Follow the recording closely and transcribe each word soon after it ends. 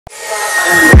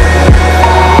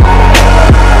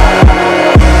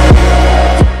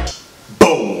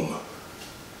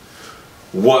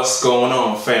What's going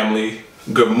on, family?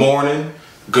 Good morning,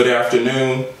 good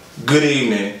afternoon, good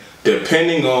evening,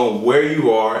 depending on where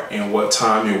you are and what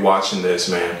time you're watching this,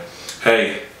 man.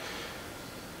 Hey,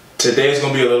 today's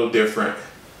gonna be a little different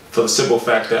for the simple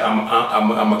fact that I'm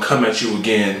gonna come at you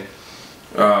again.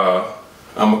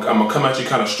 I'm gonna come at you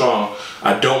kind of strong.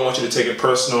 I don't want you to take it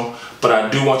personal, but I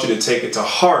do want you to take it to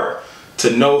heart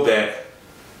to know that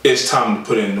it's time to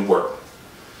put in the work.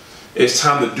 It's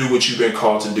time to do what you've been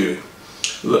called to do.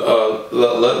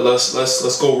 Let's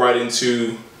go right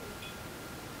into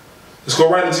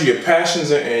your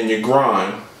passions and your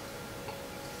grind,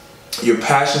 your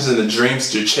passions and the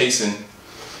dreams that you're chasing.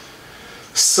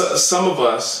 Some of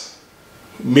us,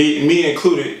 me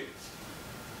included,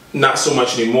 not so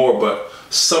much anymore, but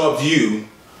some of you,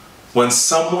 when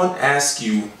someone asks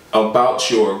you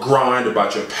about your grind,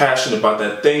 about your passion, about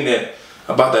that thing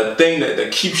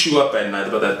that keeps you up at night,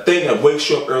 about that thing that wakes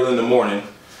you up early in the morning,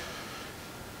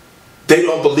 they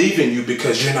don't believe in you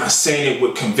because you're not saying it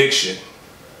with conviction.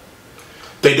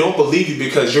 They don't believe you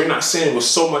because you're not saying it with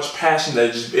so much passion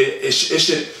that it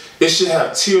should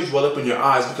have tears well up in your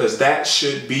eyes, because that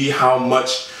should be how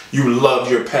much you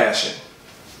love your passion.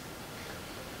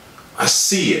 I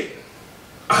see it.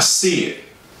 I see it.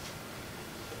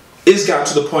 It's gotten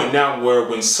to the point now where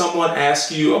when someone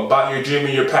asks you about your dream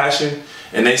and your passion,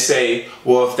 and they say,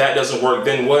 well, if that doesn't work,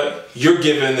 then what? You're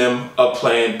giving them a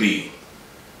plan B.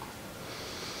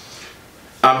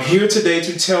 I'm here today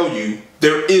to tell you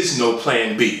there is no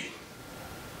plan B.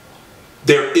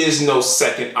 There is no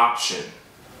second option.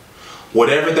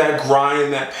 Whatever that grind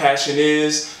and that passion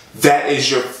is, that is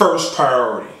your first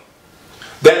priority.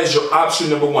 That is your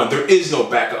option number one. There is no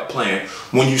backup plan.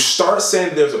 When you start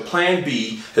saying there's a plan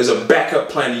B, there's a backup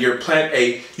plan to your plan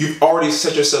A, you've already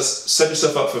set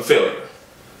yourself up for failure.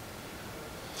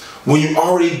 When you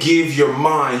already give your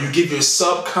mind, you give your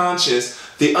subconscious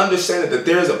the understanding that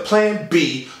there is a plan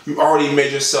B, you already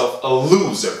made yourself a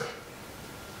loser.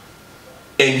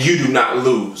 And you do not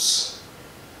lose.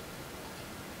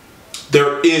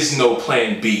 There is no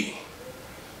plan B.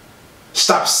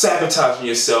 Stop sabotaging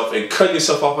yourself and cutting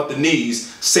yourself off at the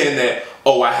knees saying that,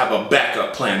 oh, I have a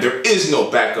backup plan. There is no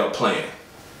backup plan.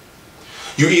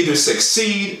 You either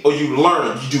succeed or you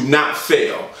learn. You do not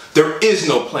fail. There is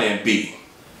no plan B.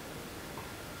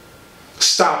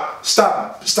 Stop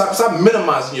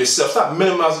minimizing yourself. Stop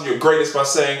minimizing your greatness by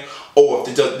saying, oh,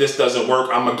 if this doesn't work,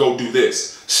 I'm going to go do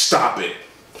this. Stop it.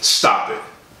 Stop it.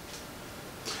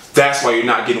 That's why you're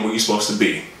not getting where you're supposed to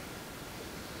be.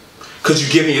 Because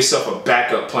you're giving yourself a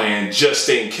backup plan just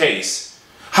in case.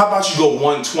 How about you go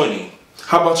 120?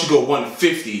 How about you go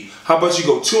 150? How about you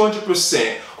go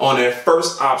 200% on that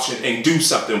first option and do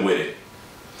something with it?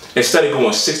 Instead of going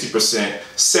 60%,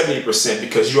 70%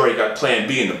 because you already got plan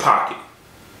B in the pocket.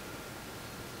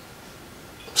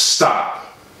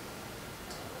 Stop.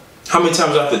 How many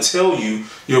times do I have to tell you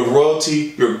your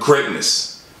royalty, your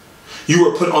greatness? You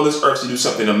were put on this earth to do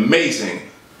something amazing,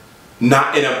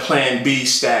 not in a plan B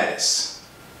status.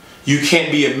 You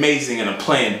can't be amazing in a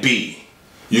plan B.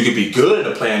 You can be good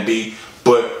in a plan B,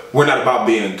 but we're not about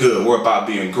being good. We're about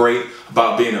being great,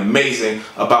 about being amazing,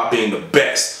 about being the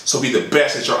best. So be the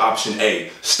best at your option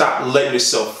A. Stop letting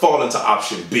yourself fall into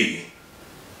option B.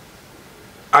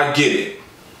 I get it.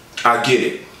 I get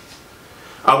it.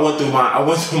 I went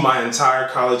through my entire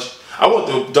college. I went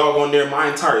through doggone near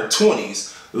my entire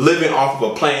 20s living off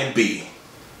of a plan B.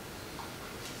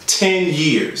 10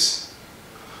 years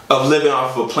of living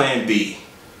off of a plan B.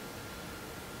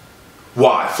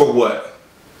 Why? For what?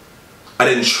 I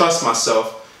didn't trust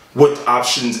myself with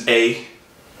options A.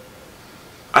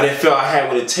 I didn't feel I had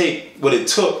what it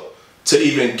took to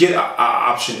even get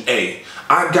option A.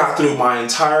 I got through my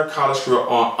entire college career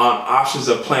on options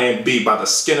of plan B by the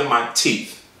skin of my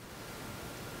teeth.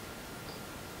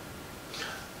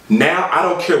 Now I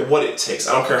don't care what it takes.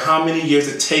 I don't care how many years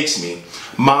it takes me.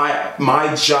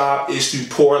 My job is to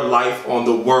pour life on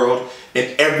the world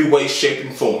in every way, shape,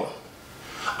 and form.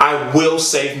 I will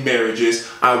save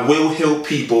marriages. I will heal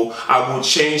people. I will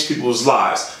change people's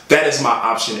lives. That is my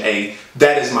option A.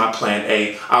 That is my plan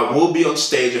A. I will be on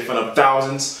stage in front of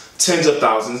thousands, tens of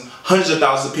thousands, hundreds of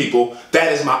thousands of people.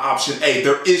 That is my option A.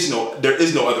 There is no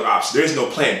other option. There is no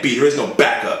plan B. There is no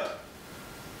backup.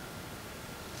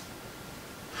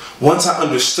 Once I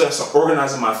understood, I started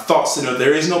organizing my thoughts and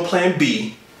there is no plan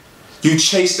B, you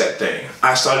chase that thing.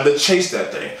 I started to chase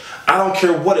that thing. I don't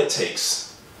care what it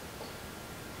takes.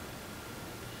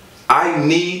 I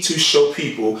need to show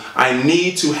people, I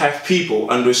need to have people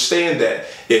understand that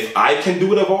if I can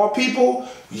do it of all people,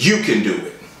 you can do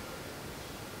it.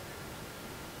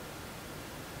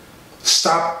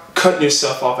 Stop cutting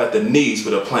yourself off at the knees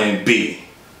with a plan B.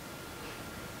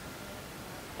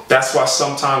 That's why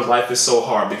sometimes life is so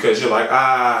hard, because you're like,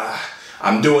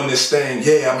 I'm doing this thing.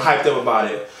 Yeah, I'm hyped up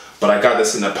about it, but I got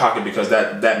this in the pocket because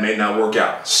that may not work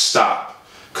out. Stop.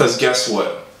 Because guess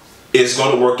what? It's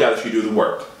going to work out if you do the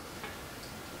work.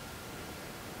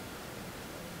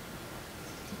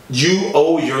 You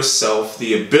owe yourself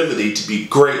the ability to be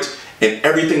great in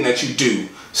everything that you do.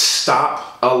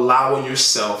 Stop allowing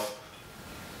yourself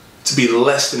to be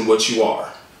less than what you are.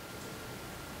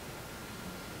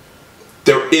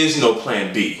 There is no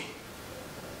plan B.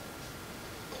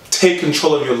 Take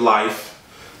control of your life,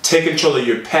 take control of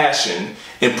your passion,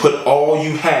 and put all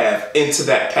you have into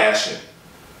that passion.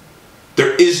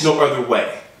 There is no other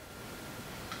way.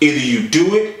 Either you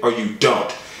do it or you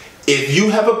don't. If you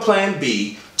have a plan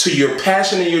B to your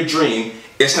passion and your dream,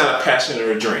 it's not a passion or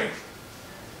a dream.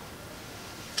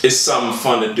 It's something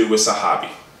fun to do. It's a hobby.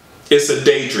 It's a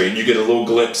daydream. You get a little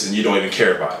glimpse and you don't even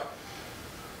care about it.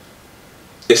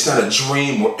 It's not a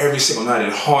dream where every single night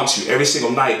it haunts you. Every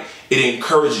single night it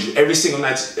encourages you. Every single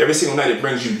night it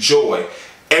brings you joy.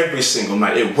 Every single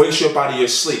night it wakes you up out of your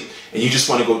sleep and you just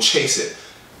want to go chase it.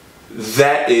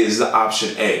 That is the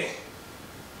option A.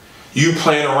 You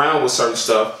playing around with certain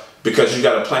stuff because you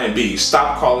got a plan B.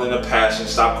 Stop calling it a passion.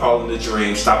 Stop calling it a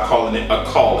dream. Stop calling it a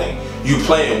calling. You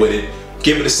playing with it.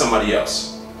 Give it to somebody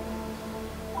else.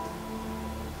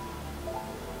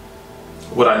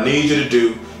 What I need you to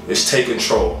do is take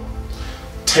control.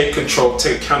 Take control,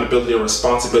 take accountability and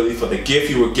responsibility for the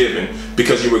gift you were given,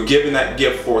 because you were given that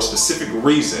gift for a specific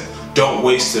reason. Don't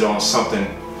waste it on something.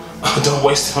 Don't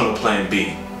waste it on a plan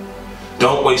B.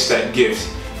 Don't waste that gift,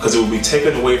 because it will be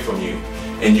taken away from you,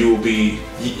 and you will be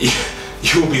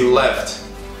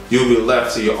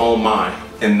left to your own mind,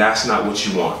 and that's not what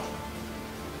you want.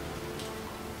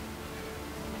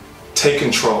 Take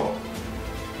control.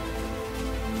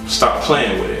 Stop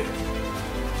playing with it.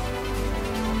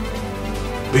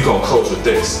 We're gonna close with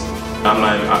this.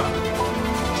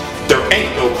 There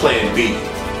ain't no plan B.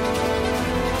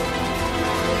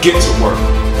 Get to work.